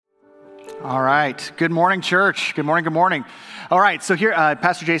All right. Good morning, church. Good morning, good morning. All right, so here,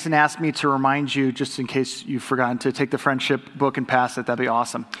 Pastor Jason asked me to remind you, just in case you've forgotten, to take the friendship book and pass it. That'd be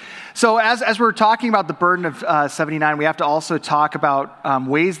awesome. So as we're talking about the burden of 79, we have to also talk about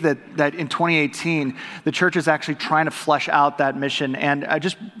ways that in 2018, the church is actually trying to flesh out that mission. And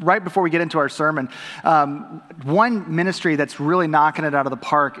just right before we get into our sermon, one ministry that's really knocking it out of the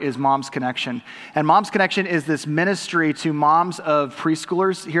park is Mom's Connection. And Mom's Connection is this ministry to moms of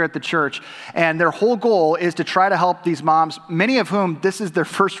preschoolers here at the church. And their whole goal is to try to help these moms, many of whom this is their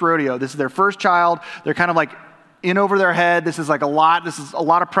first rodeo. This is their first child. They're kind of like in over their head. This is like a lot. This is a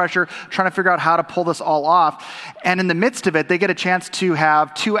lot of pressure, trying to figure out how to pull this all off. And in the midst of it, they get a chance to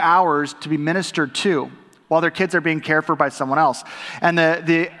have 2 hours to be ministered to while their kids are being cared for by someone else. And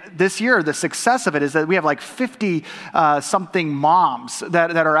this year, the success of it is that we have like 50 something moms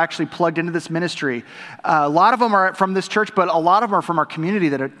that are actually plugged into this ministry. A lot of them are from this church, but a lot of them are from our community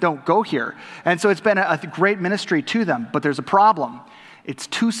that don't go here. And so it's been a great ministry to them, but there's a problem. It's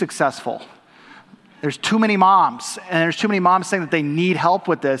too successful. There's too many moms, and there's too many moms saying that they need help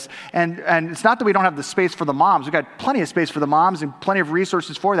with this. And it's not that we don't have the space for the moms. We've got plenty of space for the moms and plenty of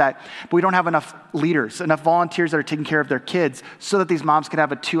resources for that, but we don't have enough leaders, enough volunteers that are taking care of their kids so that these moms can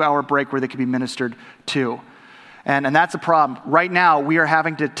have a 2-hour break where they can be ministered to. And that's a problem. Right now, we are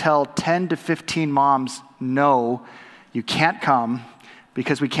having to tell 10 to 15 moms, no, you can't come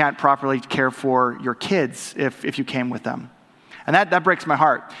because we can't properly care for your kids if you came with them. And that breaks my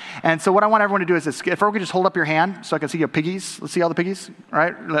heart. And so what I want everyone to do is this. If everyone could just hold up your hand so I can see your piggies. Let's see all the piggies. All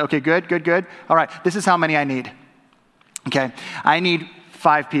right? Okay, good. All right, this is how many I need. Okay, I need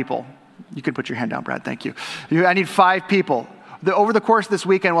 5 people. You can put your hand down, Brad. Thank you. I need 5 people. Over the course of this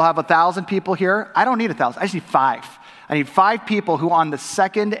weekend, we'll have 1,000 people here. I don't need 1,000. I just need 5. I need 5 people who on the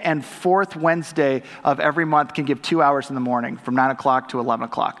 2nd and 4th Wednesday of every month can give 2 hours in the morning from 9 o'clock to 11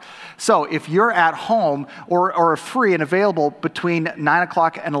 o'clock. So if you're at home or are free and available between 9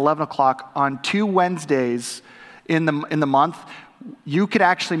 o'clock and 11 o'clock on 2 Wednesdays in the month, you could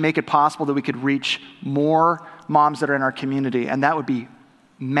actually make it possible that we could reach more moms that are in our community, and that would be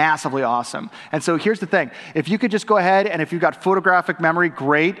massively awesome. And so here's the thing. If you could just go ahead and if you've got photographic memory,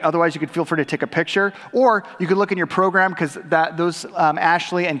 great. Otherwise, you could feel free to take a picture. Or you could look in your program because those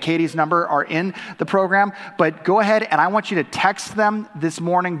Ashley and Katie's number are in the program. But go ahead and I want you to text them this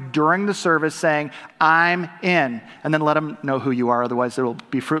morning during the service saying, I'm in. And then let them know who you are. Otherwise, it will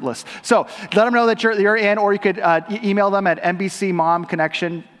be fruitless. So let them know that you're in, or you could email them at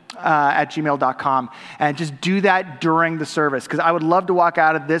nbcmomconnection at gmail.com, and just do that during the service, because I would love to walk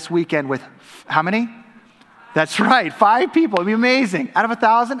out of this weekend with how many? That's right, 5 people. It'd be amazing. Out of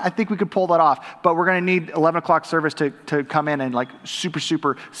 1,000, I think we could pull that off. But we're going to need 11 o'clock service to come in and like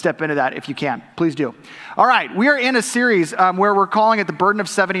super step into that if you can. Please do. All right, we are in a series where we're calling it The Burden of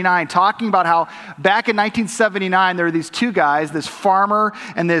 79, talking about how back in 1979, there were these 2 guys, this farmer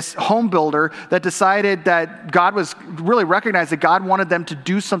and this home builder, that decided that God was really recognized that God wanted them to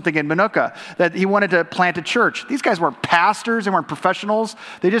do something in Minooka, that he wanted to plant a church. These guys weren't pastors, they weren't professionals.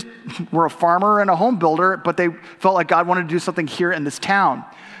 They just were a farmer and a home builder, but they felt like God wanted to do something here in this town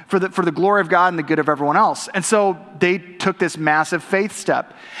for the glory of God and the good of everyone else. And so they took this massive faith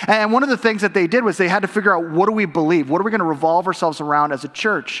step. And one of the things that they did was they had to figure out, what do we believe? What are we going to revolve ourselves around as a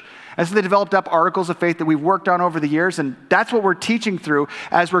church? And so they developed up articles of faith that we've worked on over the years, and that's what we're teaching through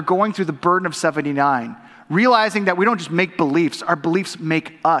as we're going through the burden of 79, realizing that we don't just make beliefs, our beliefs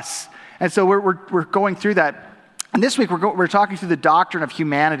make us. And so we're going through that. And this week, we're talking through the doctrine of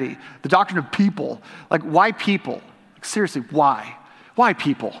humanity, the doctrine of people. Like, why people? Like, seriously, why? Why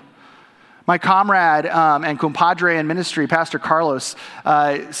people? My comrade and compadre in ministry, Pastor Carlos,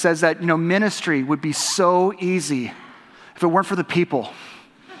 says that, ministry would be so easy if it weren't for the people.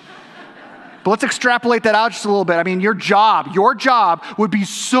 But let's extrapolate that out just a little bit. I mean, your job would be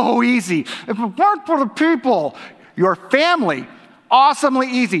so easy if it weren't for the people. Your family, awesomely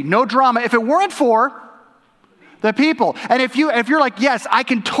easy, no drama. If it weren't for the people. And if you're like, yes, I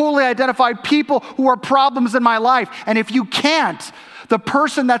can totally identify people who are problems in my life. And if you can't, the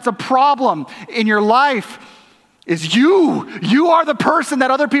person that's a problem in your life is you. You are the person that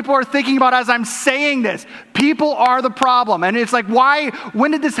other people are thinking about as I'm saying this. People are the problem. And it's like, why?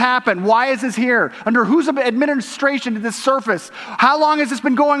 When did this happen? Why is this here? Under whose administration did this surface? How long has this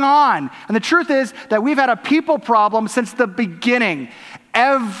been going on? And the truth is that we've had a people problem since the beginning.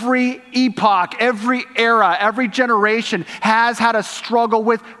 Every epoch, every era, every generation has had a struggle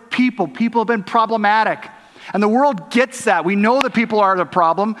with people. People have been problematic. And the world gets that. We know that people are the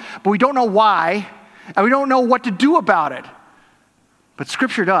problem, but we don't know why, and we don't know what to do about it. But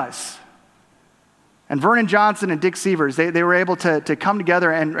Scripture does. And Vernon Johnson and Dick Seavers, they were able to come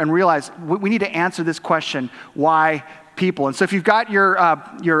together and realize we need to answer this question, why people? And so if you've got your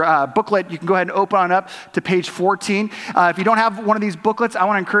booklet, you can go ahead and open on up to page 14. If you don't have one of these booklets, I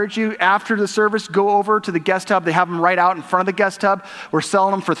want to encourage you, after the service, go over to the guest hub. They have them right out in front of the guest hub. We're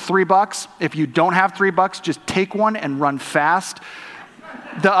selling them for $3. If you don't have $3, just take one and run fast.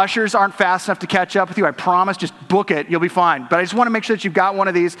 The ushers aren't fast enough to catch up with you. I promise, just book it. You'll be fine. But I just want to make sure that you've got one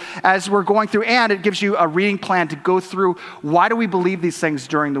of these as we're going through, and it gives you a reading plan to go through why do we believe these things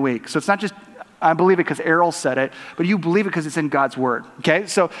during the week. So it's not just, I believe it because Errol said it, but you believe it because it's in God's word, okay?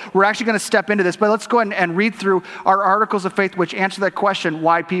 So we're actually going to step into this, but let's go ahead and read through our articles of faith which answer that question,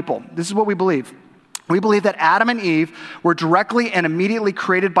 why people? This is what we believe. We believe that Adam and Eve were directly and immediately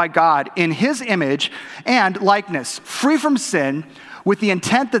created by God in his image and likeness, free from sin, with the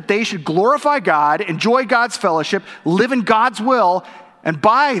intent that they should glorify God, enjoy God's fellowship, live in God's will, and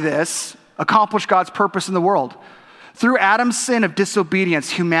by this, accomplish God's purpose in the world. Through Adam's sin of disobedience,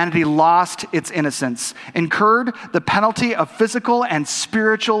 humanity lost its innocence, incurred the penalty of physical and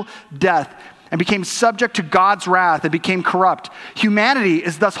spiritual death, and became subject to God's wrath and became corrupt. Humanity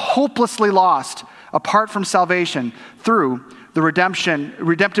is thus hopelessly lost apart from salvation through the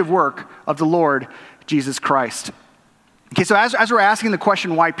redemptive work of the Lord Jesus Christ. Okay, so as we're asking the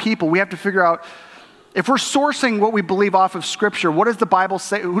question, why people, we have to figure out, if we're sourcing what we believe off of Scripture, what does the Bible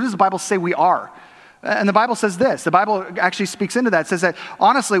say? Who does the Bible say we are? And the Bible says this. The Bible actually speaks into that. It says that,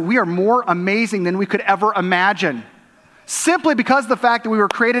 honestly, we are more amazing than we could ever imagine, simply because of the fact that we were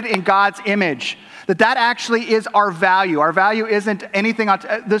created in God's image, that actually is our value. Our value isn't anything on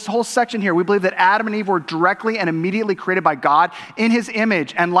this whole section here. We believe that Adam and Eve were directly and immediately created by God in his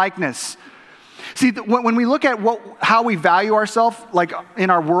image and likeness. See, when we look at how we value ourselves, like in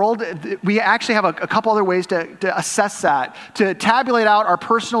our world, we actually have a couple other ways to assess that, to tabulate out our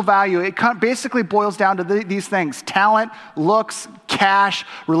personal value. It basically boils down to these things: talent, looks, cash,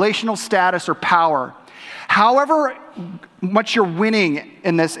 relational status, or power. However much you're winning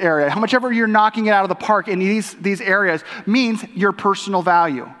in this area, how much ever you're knocking it out of the park in these areas, means your personal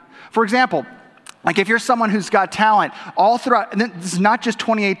value. For example, like if you're someone who's got talent all throughout, and this is not just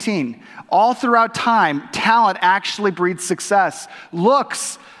 2018, all throughout time, talent actually breeds success.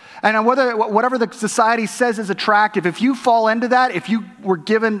 Looks, and whatever the society says is attractive, if you fall into that, if you were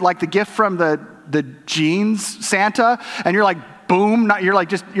given like the gift from the jeans Santa, and you're like, boom, you're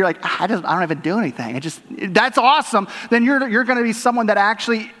like, I don't even do anything. That's awesome. Then you're going to be someone that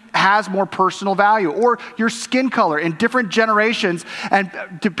actually has more personal value. Or your skin color in different generations, and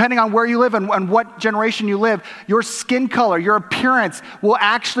depending on where you live and what generation you live, your skin color, your appearance will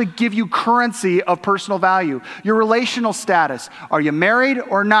actually give you currency of personal value. Your relational status, are you married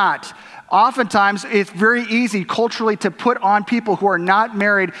or not? Oftentimes, it's very easy culturally to put on people who are not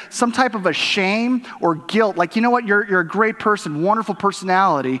married some type of a shame or guilt. Like, you know what, you're a great person, wonderful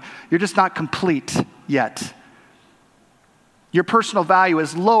personality, you're just not complete yet. Your personal value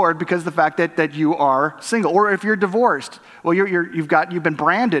is lowered because of the fact that you are single. Or if you're divorced, well, you've been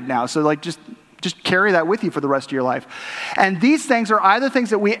branded now, so like just carry that with you for the rest of your life. And these things are either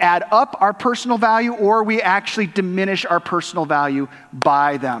things that we add up our personal value, or we actually diminish our personal value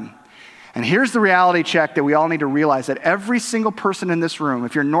by them. And here's the reality check that we all need to realize, that every single person in this room,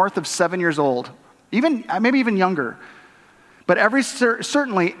 if you're north of 7 years old, maybe even younger, but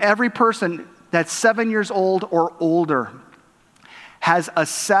certainly every person that's 7 years old or older has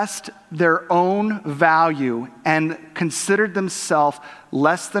assessed their own value and considered themselves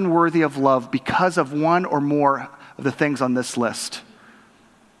less than worthy of love because of one or more of the things on this list.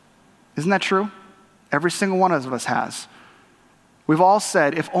 Isn't that true? Every single one of us has. We've all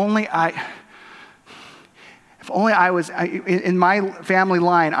said, if only I was, in my family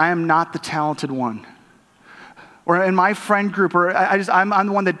line, I am not the talented one. Or in my friend group, or I'm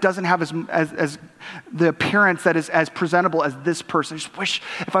the one that doesn't have as the appearance that is as presentable as this person. I just wish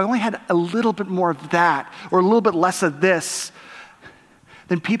if I only had a little bit more of that, or a little bit less of this,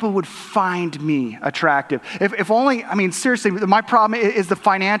 then people would find me attractive. If only, seriously, my problem is the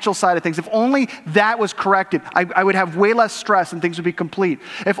financial side of things. If only that was corrected, I would have way less stress and things would be complete.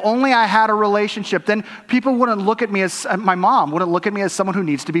 If only I had a relationship, then people wouldn't look at me as, my mom wouldn't look at me as someone who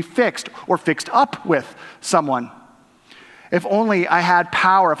needs to be fixed or fixed up with someone. If only I had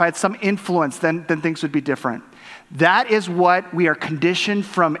power, if I had some influence, then things would be different. That is what we are conditioned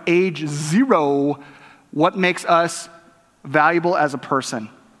from age 0, what makes us valuable as a person.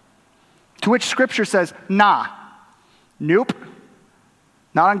 To which Scripture says, nope,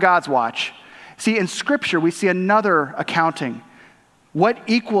 not on God's watch. See, in Scripture, we see another accounting What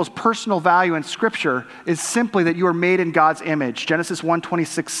equals personal value in Scripture is simply that you are made in God's image. Genesis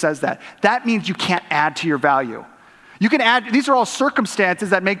 1:26 says that. That means you can't add to your value. You can add, these are all circumstances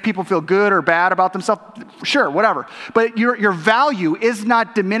that make people feel good or bad about themselves. Sure, whatever. But your value is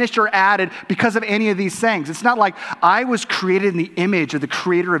not diminished or added because of any of these things. It's not like I was created in the image of the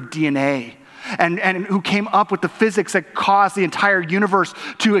creator of DNA. And who came up with the physics that caused the entire universe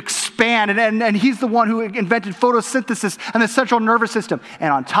to expand. And he's the one who invented photosynthesis and the central nervous system.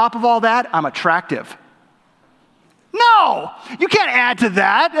 And on top of all that, I'm attractive. No, you can't add to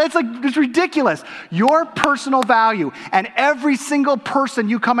that. It's ridiculous. Your personal value and every single person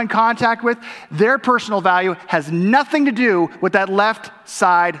you come in contact with, their personal value has nothing to do with that left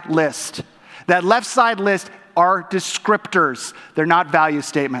side list. That left side list are descriptors. They're not value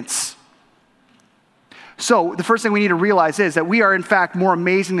statements. So the first thing we need to realize is that we are in fact more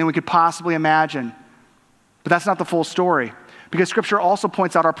amazing than we could possibly imagine. But that's not the full story, because Scripture also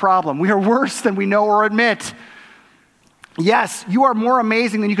points out our problem. We are worse than we know or admit. Yes, you are more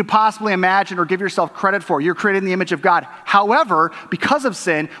amazing than you could possibly imagine or give yourself credit for. You're created in the image of God. However, because of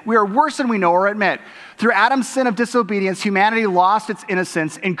sin, we are worse than we know or admit. Through Adam's sin of disobedience, humanity lost its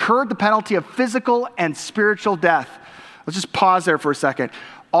innocence, incurred the penalty of physical and spiritual death. Let's just pause there for a second.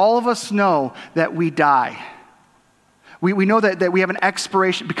 All of us know that we die. We know that we have an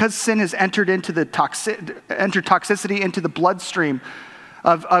expiration. Because sin has entered into toxicity into the bloodstream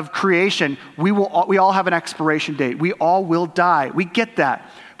of creation, we all have an expiration date. We all will die. We get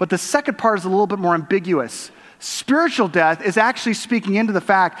that. But the second part is a little bit more ambiguous. Spiritual death is actually speaking into the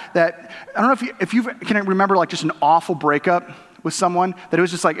fact that, I don't know if you can remember like just an awful breakup with someone, that it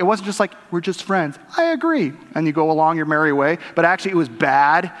wasn't just like, we're just friends. I agree. And you go along your merry way. But actually it was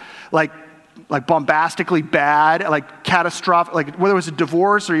bad, like bombastically bad, like catastrophic, like whether it was a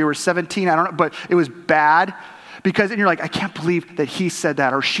divorce or you were 17, I don't know, but it was bad. And you're like, I can't believe that he said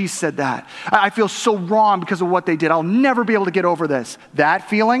that or she said that. I feel so wrong because of what they did. I'll never be able to get over this. That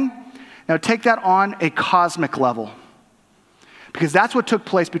feeling, now take that on a cosmic level. Because that's what took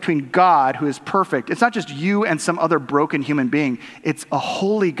place between God, who is perfect. It's not just you and some other broken human being. It's a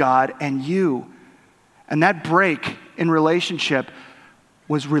holy God and you. And that break in relationship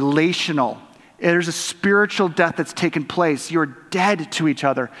was relational. There's a spiritual death that's taken place. You're dead to each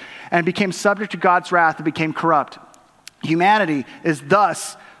other and became subject to God's wrath and became corrupt. Humanity is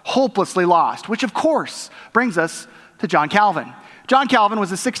thus hopelessly lost, which of course brings us to John Calvin. John Calvin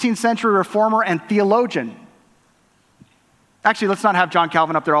was a 16th century reformer and theologian. Actually, let's not have John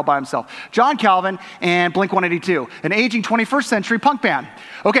Calvin up there all by himself. John Calvin and Blink-182, an aging 21st century punk band.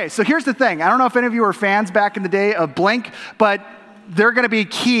 Okay, so here's the thing. I don't know if any of you were fans back in the day of Blink, but they're going to be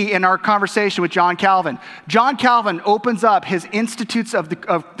key in our conversation with John Calvin. John Calvin opens up his Institutes of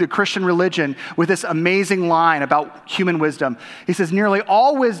the Christian Religion with this amazing line about human wisdom. He says, nearly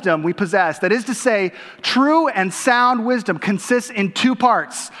all wisdom we possess, that is to say, true and sound wisdom, consists in two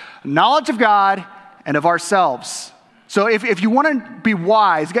parts, knowledge of God and of ourselves. So if you want to be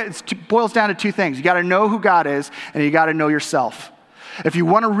wise, it boils down to two things. You got to know who God is, and you got to know yourself. If you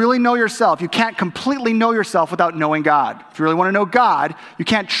want to really know yourself, you can't completely know yourself without knowing God. If you really want to know God, you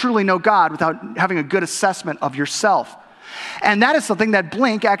can't truly know God without having a good assessment of yourself. And that is something that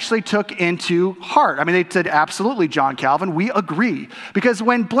Blink actually took into heart. I mean, they said, absolutely, John Calvin, we agree. Because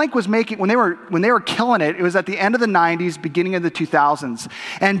when Blink was when they were killing it, it was at the end of the 90s, beginning of the 2000s.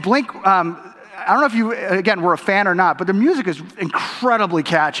 And Blink, I don't know if you, again, were a fan or not, but the music is incredibly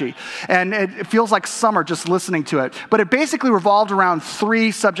catchy. And it feels like summer just listening to it. But it basically revolved around three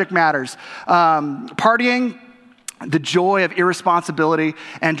subject matters. Partying, the joy of irresponsibility,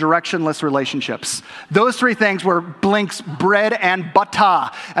 and directionless relationships. Those three things were Blink's bread and butter.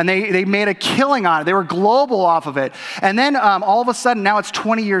 And they made a killing on it. They were global off of it. And then all of a sudden, now it's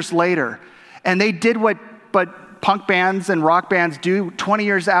 20 years later. And they did what punk bands and rock bands do 20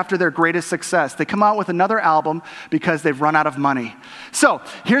 years after their greatest success. They come out with another album because they've run out of money. So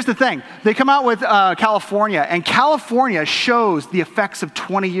here's the thing. They come out with California, and California shows the effects of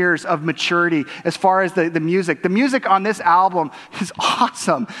 20 years of maturity as far as the music. The music on this album is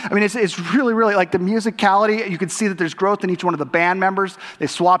awesome. I mean, it's really, really like the musicality. You can see that there's growth in each one of the band members. They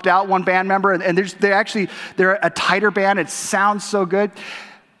swapped out one band member, and they're a tighter band. It sounds so good.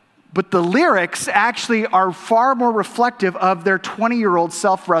 But the lyrics actually are far more reflective of their 20-year-old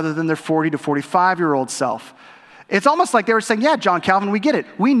self rather than their 40 to 45-year-old self. It's almost like they were saying, yeah, John Calvin, we get it.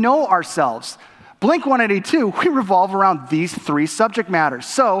 We know ourselves. Blink-182, we revolve around these three subject matters.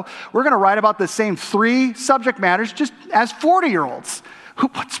 So we're going to write about the same three subject matters just as 40-year-olds.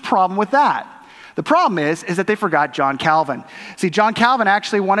 What's the problem with that? The problem is that they forgot John Calvin. See, John Calvin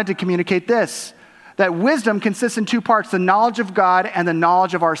actually wanted to communicate this, that wisdom consists in two parts, the knowledge of God and the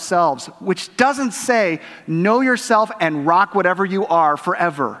knowledge of ourselves, which doesn't say know yourself and rock whatever you are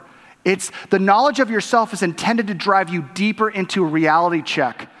forever. It's the knowledge of yourself is intended to drive you deeper into a reality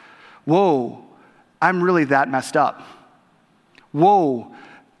check. Whoa, I'm really that messed up. Whoa,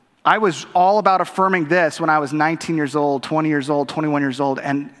 I was all about affirming this when I was 19 years old, 20 years old, 21 years old,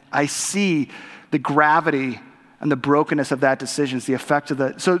 and I see the gravity and the brokenness of that decision, the effect of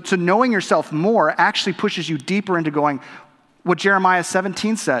the... So knowing yourself more actually pushes you deeper into going, what Jeremiah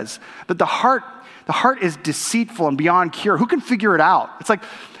 17 says, that the heart is deceitful and beyond cure. Who can figure it out? It's like,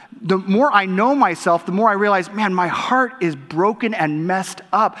 the more I know myself, the more I realize, man, my heart is broken and messed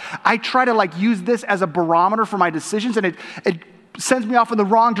up. I try to use this as a barometer for my decisions, and it sends me off in the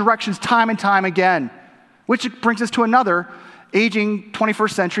wrong directions time and time again, which brings us to another aging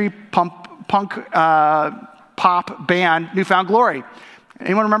 21st century punk pop band, New Found Glory.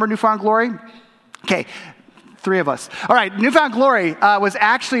 Anyone remember New Found Glory? Okay, 3 of us. All right, New Found Glory was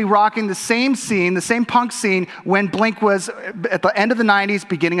actually rocking the same scene, the same punk scene when Blink was at the end of the 90s,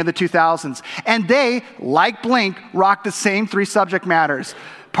 beginning of the 2000s. And they, like Blink, rocked the same 3 subject matters: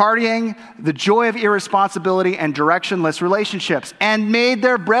 partying, the joy of irresponsibility, and directionless relationships, and made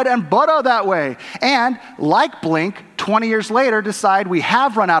their bread and butter that way. And like Blink, 20 years later, decide we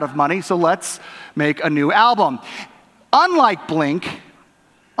have run out of money, so let's make a new album. Unlike Blink,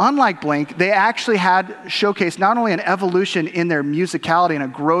 they actually had showcased not only an evolution in their musicality and a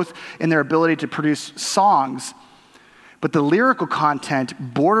growth in their ability to produce songs, but the lyrical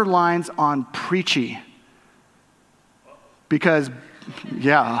content borderlines on preachy. Because,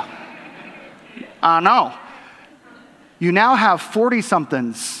 yeah, I know. You now have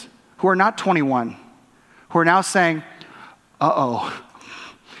 40-somethings who are not 21, who are now saying, uh-oh,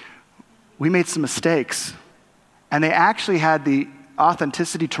 we made some mistakes. And they actually had the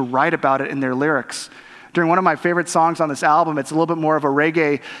authenticity to write about it in their lyrics. During one of my favorite songs on this album, it's a little bit more of a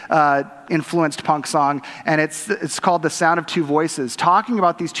reggae influenced punk song, and it's called The Sound of Two Voices, talking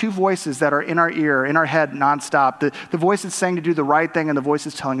about these 2 voices that are in our ear, in our head nonstop. The voices saying to do the right thing and the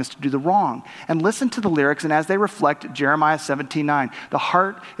voices telling us to do the wrong. And listen to the lyrics, and as they reflect Jeremiah 17:9, the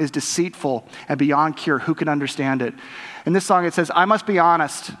heart is deceitful and beyond cure. Who can understand it? In this song it says, I must be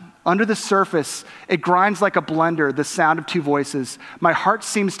honest. Under the surface, it grinds like a blender, the sound of 2 voices. My heart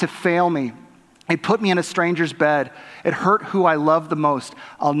seems to fail me. It put me in a stranger's bed. It hurt who I love the most.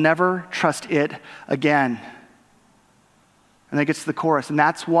 I'll never trust it again. And then it gets to the chorus, and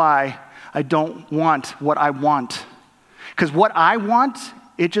that's why I don't want what I want. Because what I want,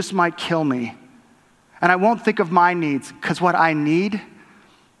 it just might kill me. And I won't think of my needs, because what I need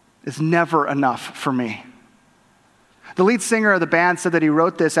is never enough for me. The lead singer of the band said that he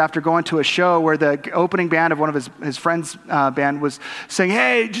wrote this after going to a show where the opening band of one of his friends' band was saying,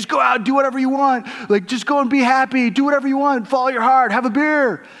 hey, just go out, do whatever you want. Just go and be happy, do whatever you want, follow your heart, have a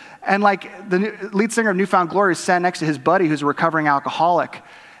beer. And the lead singer of New Found Glory sat next to his buddy who's a recovering alcoholic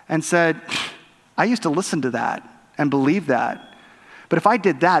and said, I used to listen to that and believe that. But if I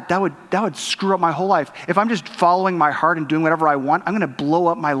did that would screw up my whole life. If I'm just following my heart and doing whatever I want, I'm going to blow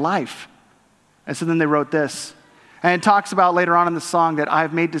up my life. And so then they wrote this. And it talks about later on in the song that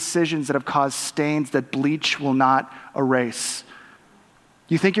I've made decisions that have caused stains that bleach will not erase.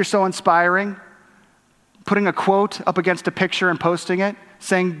 You think you're so inspiring? Putting a quote up against a picture and posting it,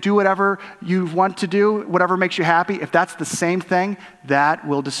 saying do whatever you want to do, whatever makes you happy, if that's the same thing, that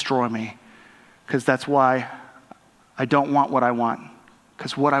will destroy me. Because that's why I don't want what I want.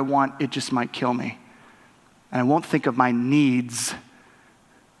 Because what I want, it just might kill me. And I won't think of my needs.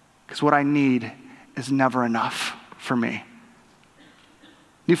 Because what I need is never enough for me.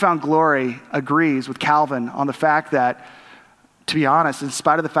 New Found Glory agrees with Calvin on the fact that, to be honest, in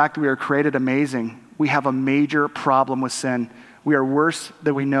spite of the fact that we are created amazing, we have a major problem with sin. We are worse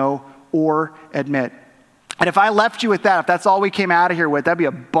than we know or admit. And if I left you with that, if that's all we came out of here with, that'd be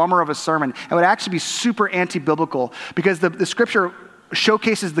a bummer of a sermon. It would actually be super anti-biblical, because the scripture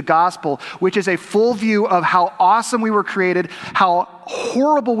showcases the gospel, which is a full view of how awesome we were created, how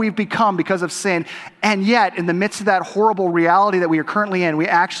horrible we've become because of sin, and yet in the midst of that horrible reality that we are currently in, we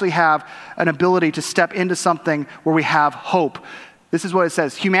actually have an ability to step into something where we have hope. This is what it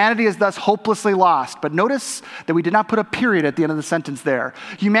says. Humanity is thus hopelessly lost. But notice that we did not put a period at the end of the sentence there.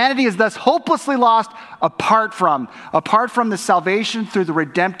 Humanity is thus hopelessly lost apart from the salvation through the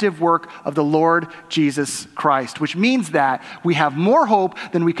redemptive work of the Lord Jesus Christ, which means that we have more hope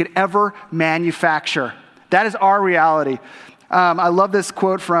than we could ever manufacture. That is our reality. I love this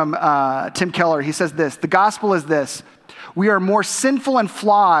quote from Tim Keller. He says this: the gospel is this: we are more sinful and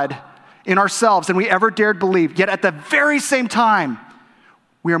flawed in ourselves than we ever dared believe. Yet at the very same time,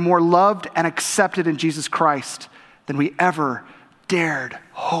 We are more loved and accepted in Jesus Christ than we ever dared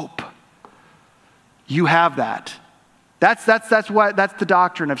hope. You have that. That's the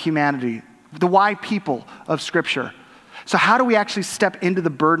doctrine of humanity, the why people of Scripture. So how do we actually step into the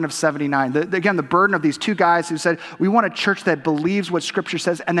burden of 79? Again, the burden of these two guys who said, we want a church that believes what Scripture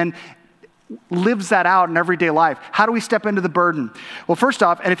says and then lives that out in everyday life. How do we step into the burden? Well, first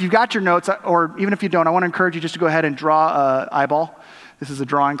off, and if you've got your notes, or even if you don't, I want to encourage you just to go ahead and draw an eyeball. This is a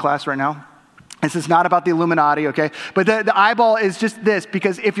drawing class right now. This is not about the Illuminati, okay? But the eyeball is just this,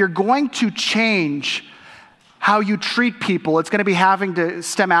 because if you're going to change how you treat people, it's going to be having to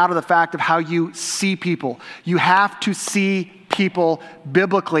stem out of the fact of how you see people. You have to see people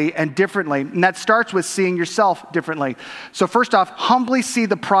biblically and differently. And that starts with seeing yourself differently. So first off, humbly see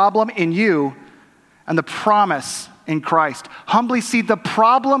the problem in you and the promise in Christ. Humbly see the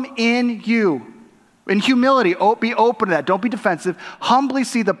problem in you. In humility, be open to that. Don't be defensive. Humbly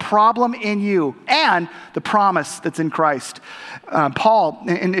see the problem in you and the promise that's in Christ. Paul,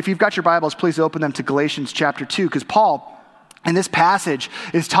 and if you've got your Bibles, please open them to Galatians chapter 2, because Paul, in this passage,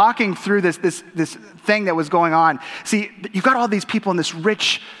 is talking through this thing that was going on. See, you've got all these people in this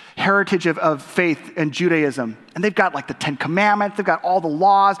rich heritage of faith and Judaism. And they've got like the 10 Commandments, they've got all the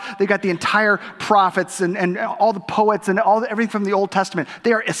laws, they've got the entire prophets and all the poets and everything from the Old Testament.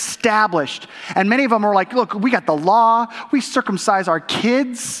 They are established. And many of them are like, look, we got the law, we circumcise our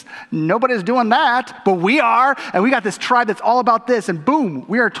kids, nobody's doing that, but we are, and we got this tribe that's all about this, and boom,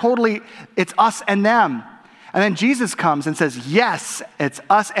 we are totally, it's us and them. And then Jesus comes and says, yes, it's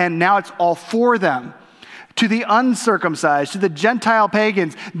us, and now it's all for them. To the uncircumcised, to the Gentile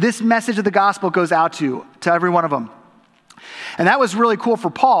pagans, this message of the gospel goes out to every one of them. And that was really cool for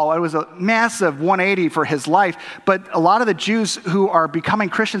Paul. It was a massive 180 for his life. But a lot of the Jews who are becoming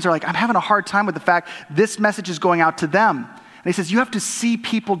Christians are like, I'm having a hard time with the fact this message is going out to them. And he says, you have to see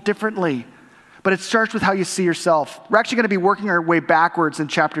people differently. But it starts with how you see yourself. We're actually going to be working our way backwards in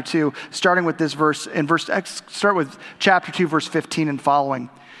chapter 2, starting with this verse. Start with chapter 2, verse 15 and following.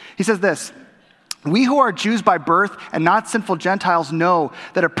 He says this, we who are Jews by birth and not sinful Gentiles know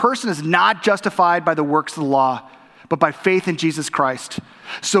that a person is not justified by the works of the law, but by faith in Jesus Christ.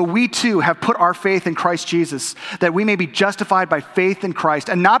 So we too have put our faith in Christ Jesus, that we may be justified by faith in Christ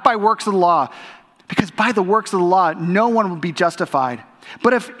and not by works of the law, because by the works of the law, no one will be justified.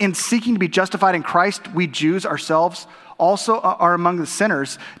 But if in seeking to be justified in Christ, we Jews ourselves also are among the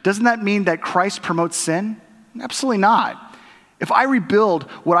sinners, doesn't that mean that Christ promotes sin? Absolutely not. If I rebuild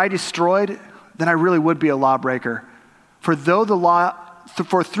what I destroyed, then I really would be a lawbreaker. For through the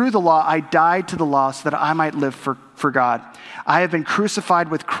law I died to the law so that I might live for God. I have been crucified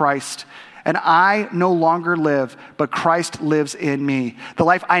with Christ, and I no longer live, but Christ lives in me. The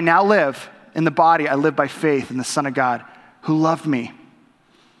life I now live in the body, I live by faith in the Son of God, who loved me.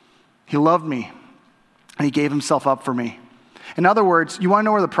 He loved me, and he gave himself up for me. In other words, you want to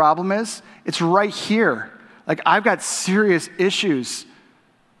know where the problem is? It's right here. Like, I've got serious issues.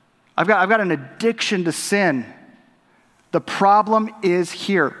 I've got an addiction to sin. The problem is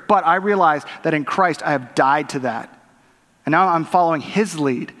here. But I realize that in Christ, I have died to that. And now I'm following his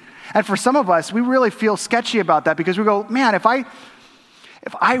lead. And for some of us, we really feel sketchy about that because we go, man, if I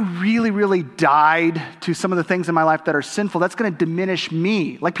really, really died to some of the things in my life that are sinful, that's going to diminish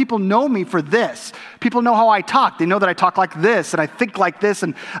me. Like, people know me for this. People know how I talk. They know that I talk like this, and I think like this,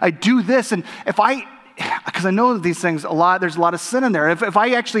 and I do this. And because I know these things there's a lot of sin in there. If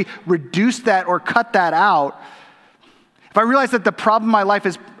I actually reduce that or cut that out, if I realize that the problem in my life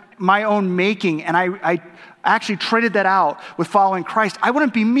is my own making, and I actually traded that out with following Christ, I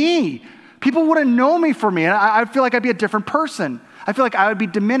wouldn't be me. People wouldn't know me for me, and I feel like I'd be a different person. I feel like I would be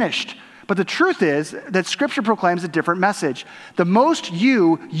diminished. But the truth is that Scripture proclaims a different message. The most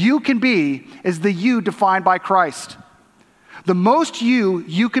you can be is the you defined by Christ. The most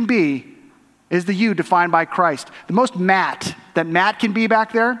you can be is the you defined by Christ. The most Matt that Matt can be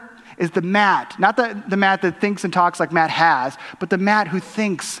back there is the Matt, not the Matt that thinks and talks like Matt has, but the Matt who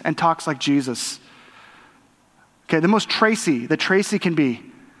thinks and talks like Jesus. Okay, the most Tracy that Tracy can be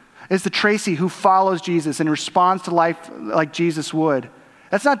is the Tracy who follows Jesus and responds to life like Jesus would.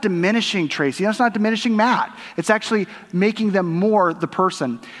 That's not diminishing Tracy. That's not diminishing Matt. It's actually making them more the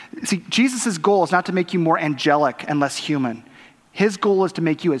person. See, Jesus' goal is not to make you more angelic and less human. His goal is to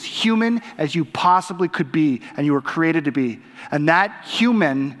make you as human as you possibly could be and you were created to be. And that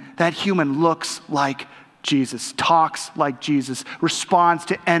human looks like Jesus, talks like Jesus, responds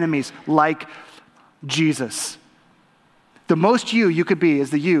to enemies like Jesus. The most you could be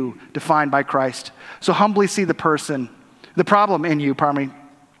is the you defined by Christ. So humbly see the problem in you,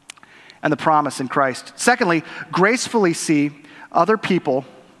 and the promise in Christ. Secondly, gracefully see other people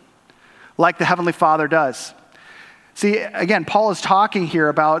like the Heavenly Father does. See, again, Paul is talking here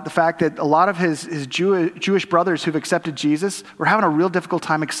about the fact that a lot of his Jewish brothers who've accepted Jesus were having a real difficult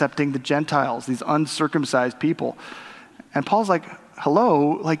time accepting the Gentiles, these uncircumcised people. And Paul's like,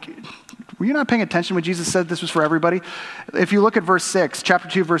 hello, like, were you not paying attention when Jesus said this was for everybody? If you look at verse 6, chapter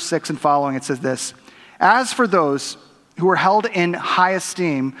 2, verse 6 and following, it says this: as for those who are held in high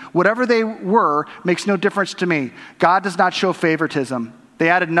esteem, whatever they were makes no difference to me. God does not show favoritism. They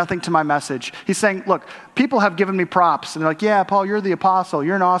added nothing to my message. He's saying, look, people have given me props. And they're like, yeah, Paul, you're the apostle.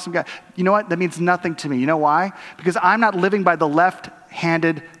 You're an awesome guy. You know what? That means nothing to me. You know why? Because I'm not living by the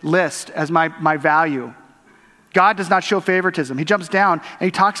left-handed list as my value. God does not show favoritism. He jumps down and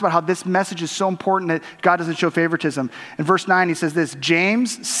he talks about how this message is so important that God doesn't show favoritism. In verse 9, he says this: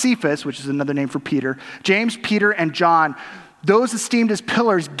 James, Cephas, which is another name for Peter, James, Peter, and John, those esteemed as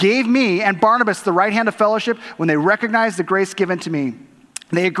pillars, gave me and Barnabas the right hand of fellowship when they recognized the grace given to me.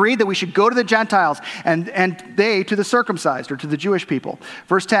 They agreed that we should go to the Gentiles and they to the circumcised, or to the Jewish people.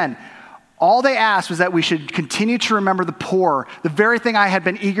 Verse 10, all they asked was that we should continue to remember the poor, the very thing I had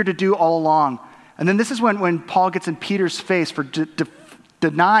been eager to do all along. And then this is when Paul gets in Peter's face for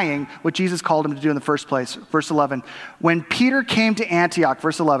denying what Jesus called him to do in the first place. Verse 11, when Peter came to Antioch,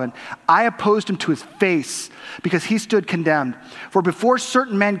 verse 11, I opposed him to his face because he stood condemned. For before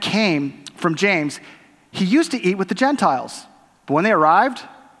certain men came from James, he used to eat with the Gentiles. But when they arrived,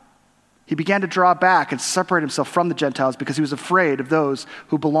 he began to draw back and separate himself from the Gentiles because he was afraid of those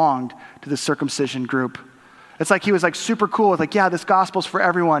who belonged to the circumcision group. It's like he was like super cool with like, yeah, this gospel's for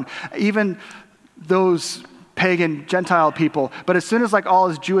everyone, even those pagan Gentile people. But as soon as like all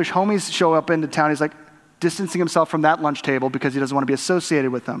his Jewish homies show up into town, he's like distancing himself from that lunch table because he doesn't want to be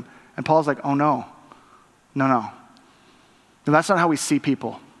associated with them. And Paul's like, oh no. And that's not how we see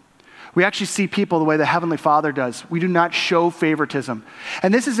people. We actually see people the way the Heavenly Father does. We do not show favoritism.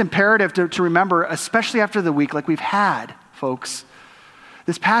 And this is imperative to remember, especially after the week like we've had, folks.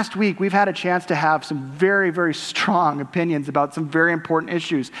 This past week, we've had a chance to have some very, very strong opinions about some very important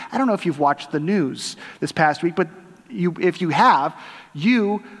issues. I don't know if you've watched the news this past week, but if you have,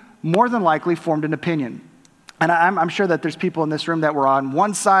 you more than likely formed an opinion. And I'm sure that there's people in this room that were on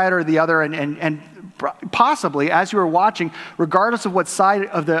one side or the other, and possibly, as you were watching, regardless of what side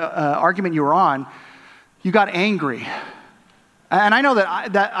of the argument you were on, you got angry. And I know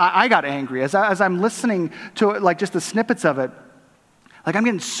that I got angry as I'm listening to like just the snippets of it. Like I'm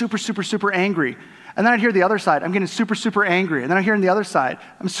getting super, super, super angry. And then I'd hear the other side, I'm getting super, super angry. And then I hear on the other side,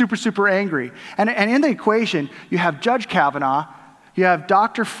 I'm super, super angry. And in the equation, you have Judge Kavanaugh, you have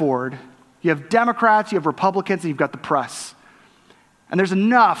Dr. Ford, you have Democrats, you have Republicans, and you've got the press. And there's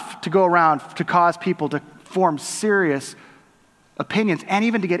enough to go around to cause people to form serious opinions and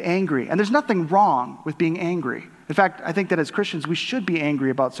even to get angry. And there's nothing wrong with being angry. In fact, I think that as Christians, we should be angry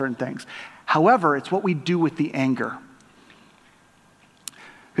about certain things. However, it's what we do with the anger.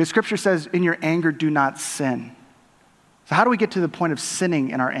 Because Scripture says, in your anger, do not sin. So how do we get to the point of sinning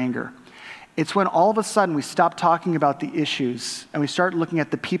in our anger? It's when all of a sudden we stop talking about the issues and we start looking at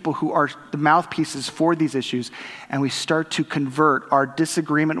the people who are the mouthpieces for these issues, and we start to convert our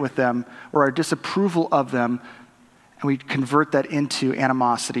disagreement with them or our disapproval of them, and we convert that into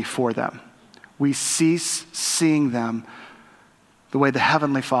animosity for them. We cease seeing them the way the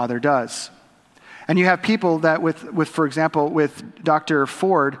Heavenly Father does. And you have people that for example, with Dr.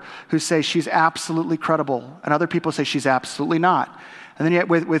 Ford, who say she's absolutely credible, and other people say she's absolutely not. And then yet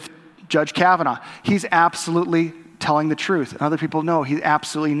with Judge Kavanaugh, he's absolutely telling the truth. And other people, no, he's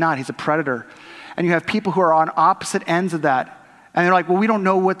absolutely not. He's a predator. And you have people who are on opposite ends of that. And they're like, well, we don't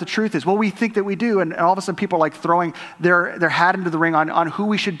know what the truth is. Well, we think that we do. And all of a sudden people are like throwing their hat into the ring on who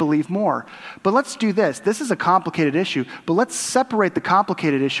we should believe more. But let's do this. This is a complicated issue. But let's separate the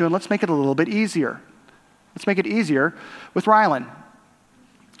complicated issue and let's make it a little bit easier. Let's make it easier with Rylan.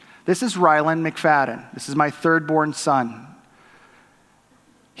 This is Rylan McFadden. This is my third-born son.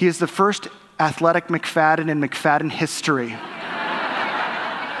 He is the first athletic McFadden in McFadden history.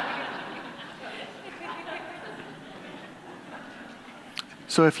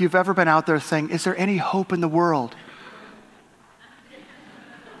 So if you've ever been out there saying, is there any hope in the world?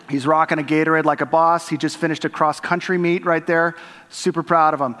 He's rocking a Gatorade like a boss. He just finished a cross-country meet right there. Super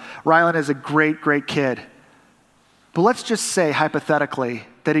proud of him. Rylan is a great, great kid. But let's just say, hypothetically,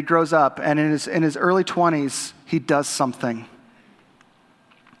 that he grows up and in his early 20s, he does something.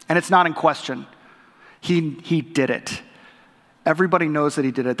 And it's not in question. He did it. Everybody knows that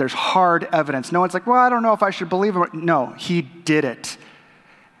he did it. There's hard evidence. No one's like, well, I don't know if I should believe him. No, he did it.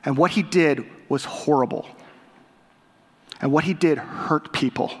 And what he did was horrible. And what he did hurt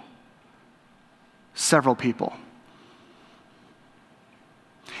people. Several people.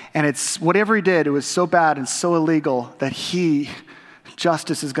 And it's whatever he did, it was so bad and so illegal that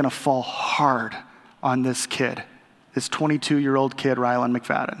justice is going to fall hard on this kid, this 22-year-old kid, Rylan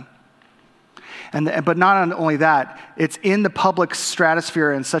McFadden. But not only that, it's in the public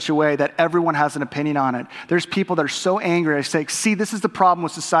stratosphere in such a way that everyone has an opinion on it. There's people that are so angry, they say, see, this is the problem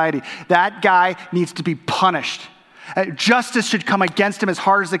with society. That guy needs to be punished. Justice should come against him as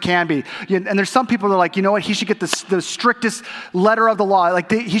hard as it can be. And there's some people that are like, you know what, he should get the strictest letter of the law.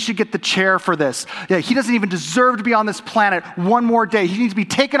 Like he should get the chair for this. Yeah, he doesn't even deserve to be on this planet one more day. He needs to be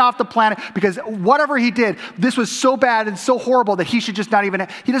taken off the planet because whatever he did, this was so bad and so horrible that he should just not even,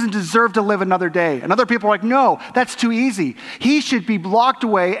 he doesn't deserve to live another day. And other people are like, no, that's too easy. He should be locked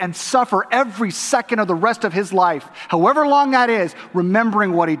away and suffer every second of the rest of his life, however long that is,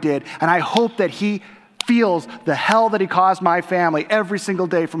 remembering what he did. And I hope that he feels the hell that he caused my family every single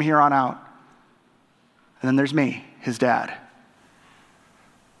day from here on out. And then there's me, his dad.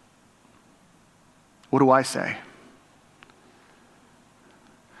 What do I say?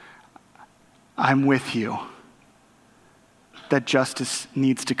 I'm with you that justice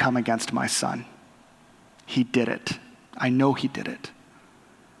needs to come against my son. He did it. I know he did it.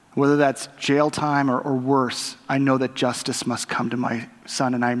 Whether that's jail time or worse, I know that justice must come to my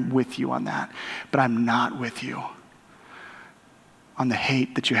son, and I'm with you on that. But I'm not with you on the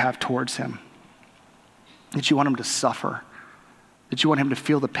hate that you have towards him, that you want him to suffer, that you want him to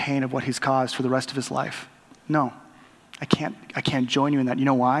feel the pain of what he's caused for the rest of his life. No, I can't join you in that. You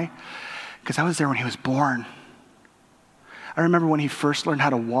know why? Because I was there when he was born. I remember when he first learned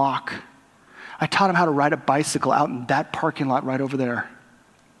how to walk. I taught him how to ride a bicycle out in that parking lot right over there.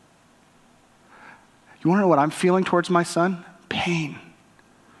 You want to know what I'm feeling towards my son? Pain.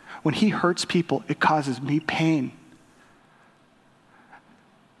 When he hurts people, it causes me pain.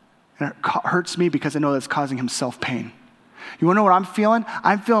 And it hurts me because I know that's causing him self-pain. You want to know what I'm feeling?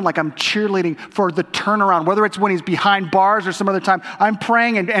 I'm feeling like I'm cheerleading for the turnaround, whether it's when he's behind bars or some other time. I'm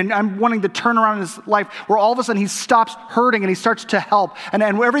praying and I'm wanting the turnaround in his life where all of a sudden he stops hurting and he starts to help. And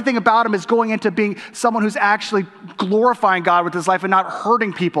everything about him is going into being someone who's actually glorifying God with his life and not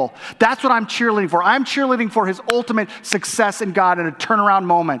hurting people. That's what I'm cheerleading for. I'm cheerleading for his ultimate success in God in a turnaround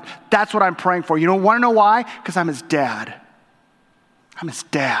moment. That's what I'm praying for. You don't want to know why? Because I'm his dad. I'm his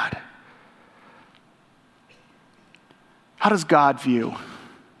dad. How does God view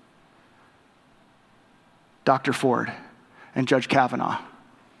Dr. Ford and Judge Kavanaugh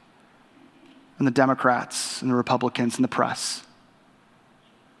and the Democrats and the Republicans and the press?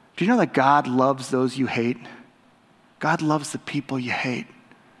 Do you know that God loves those you hate? God loves the people you hate.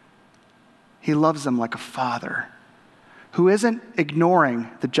 He loves them like a father who isn't ignoring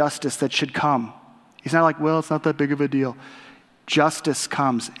the justice that should come. He's not like, well, it's not that big of a deal. Justice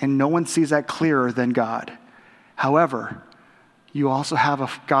comes, and no one sees that clearer than God. However, you also have a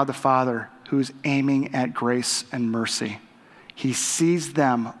God the Father who's aiming at grace and mercy. He sees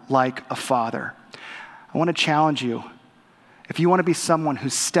them like a father. I want to challenge you. If you want to be someone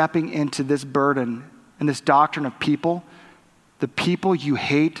who's stepping into this burden and this doctrine of people, the people you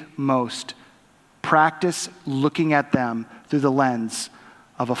hate most, practice looking at them through the lens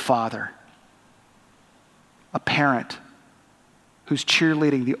of a father, a parent who's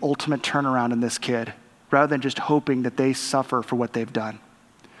cheerleading the ultimate turnaround in this kid, rather than just hoping that they suffer for what they've done.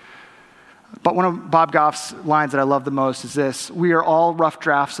 But one of Bob Goff's lines that I love the most is this: we are all rough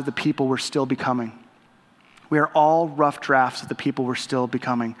drafts of the people we're still becoming. We are all rough drafts of the people we're still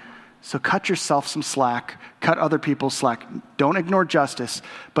becoming. So cut yourself some slack, cut other people's slack. Don't ignore justice,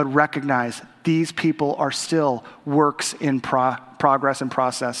 but recognize these people are still works in progress and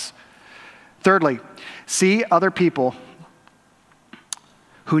process. Thirdly, see other people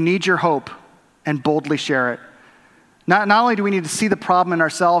who need your hope and boldly share it. Not only do we need to see the problem in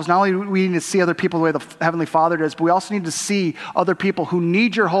ourselves, not only do we need to see other people the way the Heavenly Father does, but we also need to see other people who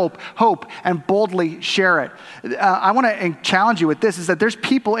need your hope, and boldly share it. I want to challenge you with this, is that there's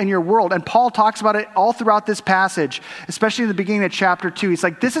people in your world, and Paul talks about it all throughout this passage, especially in the beginning of chapter 2. He's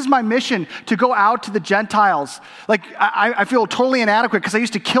like, this is my mission, to go out to the Gentiles. Like, I feel totally inadequate because I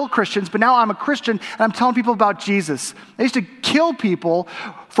used to kill Christians, but now I'm a Christian, and I'm telling people about Jesus. I used to kill people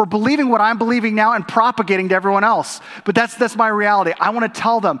for believing what I'm believing now and propagating to everyone else. But that's my reality. I want to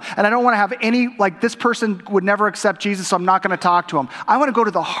tell them, and I don't want to have any, like, this person would never accept Jesus, so I'm not going to talk to him. I want to go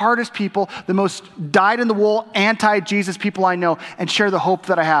to the hardest people, the most dyed-in-the-wool, anti-Jesus people I know, and share the hope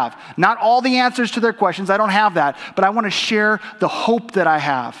that I have. Not all the answers to their questions, I don't have that, but I want to share the hope that I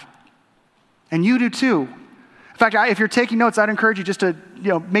have. And you do too. In fact, if you're taking notes, I'd encourage you just to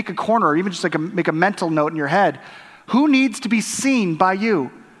make a corner, or even just like make a mental note in your head. Who needs to be seen by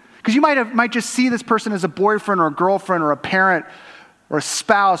you? Because you might just see this person as a boyfriend or a girlfriend or a parent or a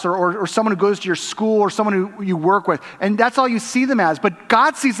spouse or someone who goes to your school or someone who you work with. And that's all you see them as. But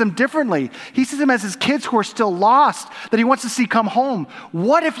God sees them differently. He sees them as his kids who are still lost, that he wants to see come home.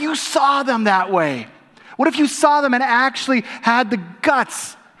 What if you saw them that way? What if you saw them and actually had the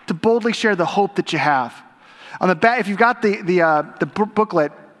guts to boldly share the hope that you have? On the back, if you've got the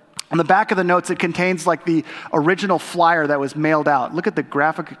booklet, on the back of the notes, it contains like the original flyer that was mailed out. Look at the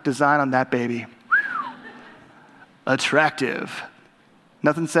graphic design on that baby. Attractive.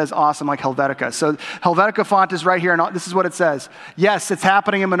 Nothing says awesome like Helvetica. So Helvetica font is right here, and this is what it says. Yes, it's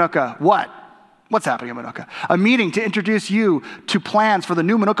happening in Minooka. What? What's happening in Minooka? A meeting to introduce you to plans for the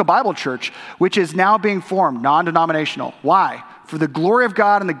new Minooka Bible Church, which is now being formed, non-denominational. Why? For the glory of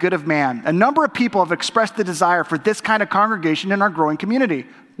God and the good of man. A number of people have expressed the desire for this kind of congregation in our growing community.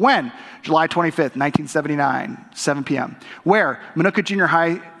 When? July 25th, 1979, 7 p.m. Where? Minooka Junior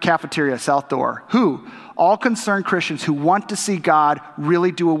High Cafeteria, South Door. Who? All concerned Christians who want to see God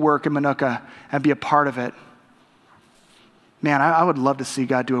really do a work in Minooka and be a part of it. Man, I would love to see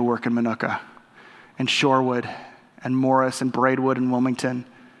God do a work in Minooka and Shorewood and Morris and Braidwood and Wilmington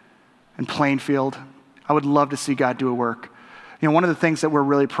and Plainfield. I would love to see God do a work. You know, one of the things that we're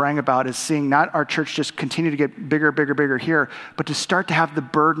really praying about is seeing not our church just continue to get bigger, bigger, bigger here, but to start to have the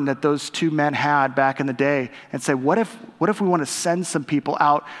burden that those two men had back in the day and say, what if we want to send some people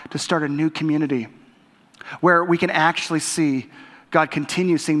out to start a new community where we can actually see God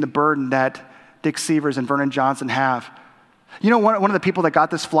continue seeing the burden that Dick Sievers and Vernon Johnson have. You know, one of the people that got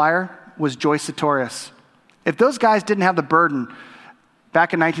this flyer was Joyce Sartorius. If those guys didn't have the burden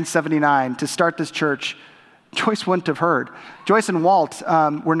back in 1979 to start this church, Joyce wouldn't have heard. Joyce and Walt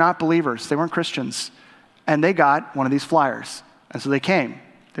were not believers. They weren't Christians. And they got one of these flyers. And so they came.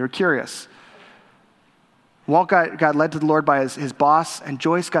 They were curious. Walt got led to the Lord by his boss, and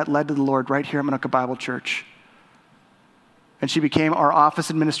Joyce got led to the Lord right here at Minooka Bible Church. And she became our office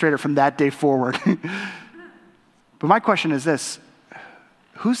administrator from that day forward. But my question is this: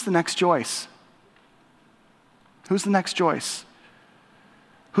 who's the next Joyce? Who's the next Joyce?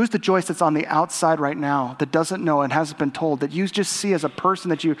 Who's the Joyce that's on the outside right now that doesn't know and hasn't been told, that you just see as a person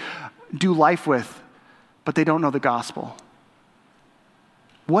that you do life with, but they don't know the gospel?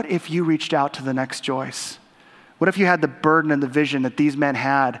 What if you reached out to the next Joyce? What if you had the burden and the vision that these men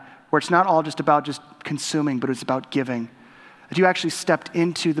had, where it's not all just about just consuming, but it's about giving? That you actually stepped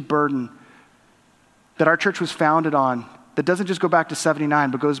into the burden that our church was founded on, that doesn't just go back to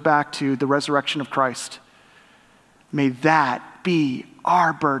 79, but goes back to the resurrection of Christ. May that be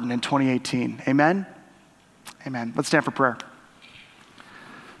our burden in 2018. Amen? Amen. Let's stand for prayer.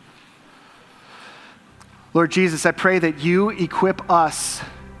 Lord Jesus, I pray that you equip us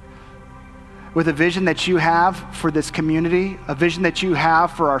with a vision that you have for this community, a vision that you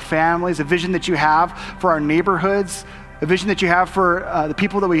have for our families, a vision that you have for our neighborhoods, a vision that you have for the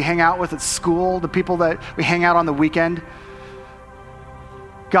people that we hang out with at school, the people that we hang out on the weekend.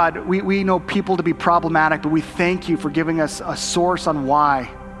 God, we know people to be problematic, but we thank you for giving us a source on why.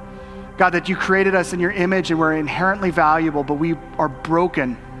 God, that you created us in your image and we're inherently valuable, but we are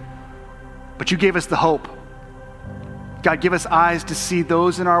broken. But you gave us the hope. God, give us eyes to see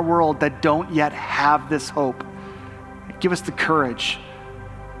those in our world that don't yet have this hope. Give us the courage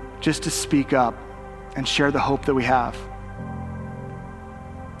just to speak up and share the hope that we have.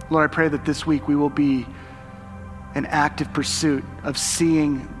 Lord, I pray that this week we will be an active pursuit of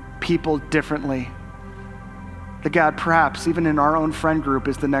seeing people differently. That God, perhaps even in our own friend group,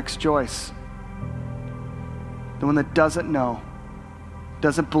 is the next Joyce. The one that doesn't know,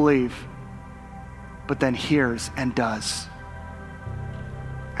 doesn't believe, but then hears and does.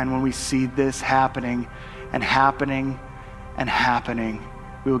 And when we see this happening and happening and happening,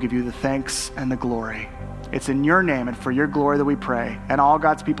 we will give you the thanks and the glory. It's in your name and for your glory that we pray. And all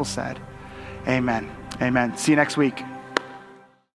God's people said, amen. Amen. See you next week.